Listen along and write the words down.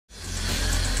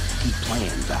He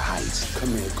planned the heist. Come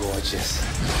here, gorgeous.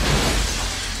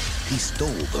 He stole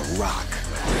the rock.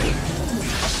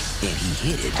 And he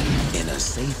hid it in a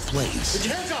safe place. Put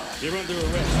your hands up! You're under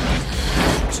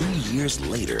arrest. 2 years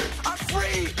later... I'm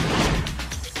free!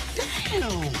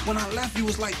 Damn! When I left, you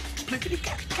was like,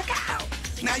 plickety-cat-cow.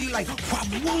 Now you like,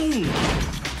 wah-boom!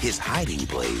 His hiding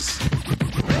place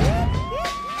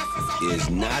is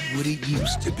not what it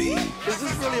used to be. Is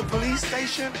this really a police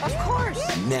station? Of course.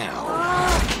 Now,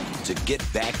 to get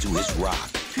back to his rock.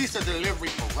 Piece of delivery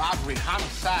for robbery,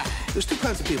 homicide. There's two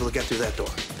kinds of people that get through that door.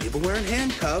 People wearing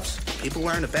handcuffs, people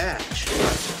wearing a badge.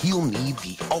 He'll need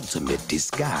the ultimate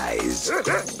disguise.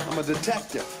 I'm a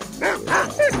detective.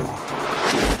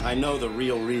 I know the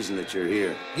real reason that you're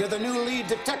here. You're the new lead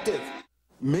detective.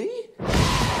 Me? We're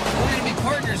gonna be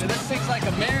partners, and this thing's like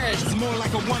a marriage. It's more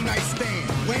like a one-night stand.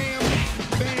 Wham,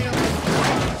 bam,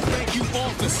 thank you,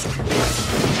 officer.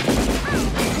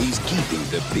 He's keeping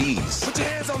the peace. Put your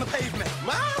hands on the pavement.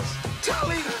 Miles,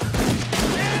 Tully.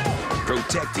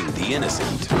 Protecting the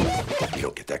innocent. You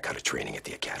don't get that kind of training at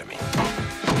the academy.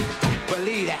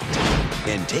 Believe that.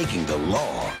 And taking the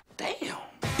law Damn.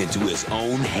 into his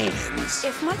own hands.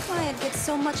 If my client gets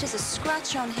so much as a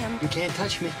scratch on him... You can't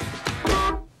touch me.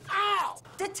 Ow!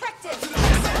 Detective!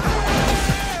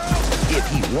 If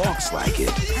he walks like it,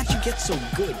 how'd you get so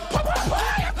good?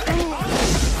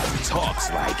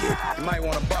 Talks like it, You might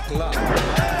want to buckle up.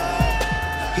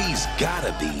 he's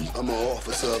gotta be I'm an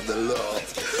officer of the law.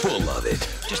 full of it.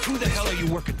 Just who the hell are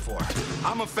you working for?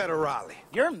 I'm a federale.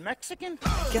 You're Mexican?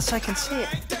 Guess I can see it.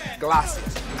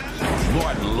 Glasses.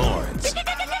 Martin Lawrence.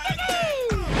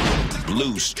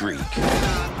 Blue Streak.